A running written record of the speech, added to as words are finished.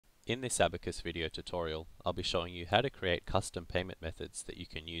In this Abacus video tutorial, I'll be showing you how to create custom payment methods that you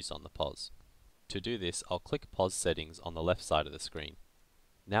can use on the POS. To do this, I'll click POS settings on the left side of the screen.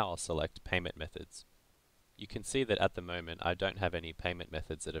 Now I'll select Payment Methods. You can see that at the moment I don't have any payment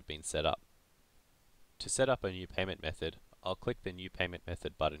methods that have been set up. To set up a new payment method, I'll click the New Payment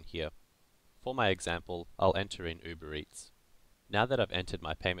Method button here. For my example, I'll enter in Uber Eats. Now that I've entered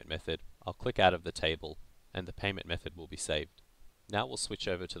my payment method, I'll click out of the table and the payment method will be saved. Now we'll switch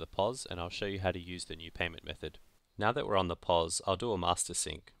over to the POS and I'll show you how to use the new payment method. Now that we're on the POS, I'll do a master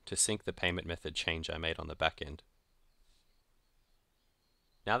sync to sync the payment method change I made on the back end.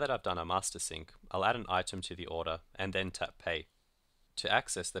 Now that I've done a master sync, I'll add an item to the order and then tap Pay. To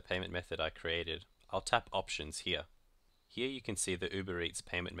access the payment method I created, I'll tap Options here. Here you can see the Uber Eats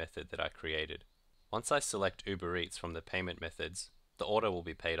payment method that I created. Once I select Uber Eats from the payment methods, the order will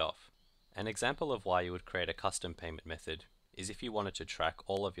be paid off. An example of why you would create a custom payment method is if you wanted to track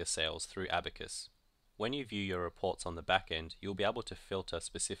all of your sales through Abacus. When you view your reports on the back end, you'll be able to filter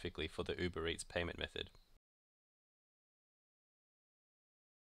specifically for the Uber Eats payment method.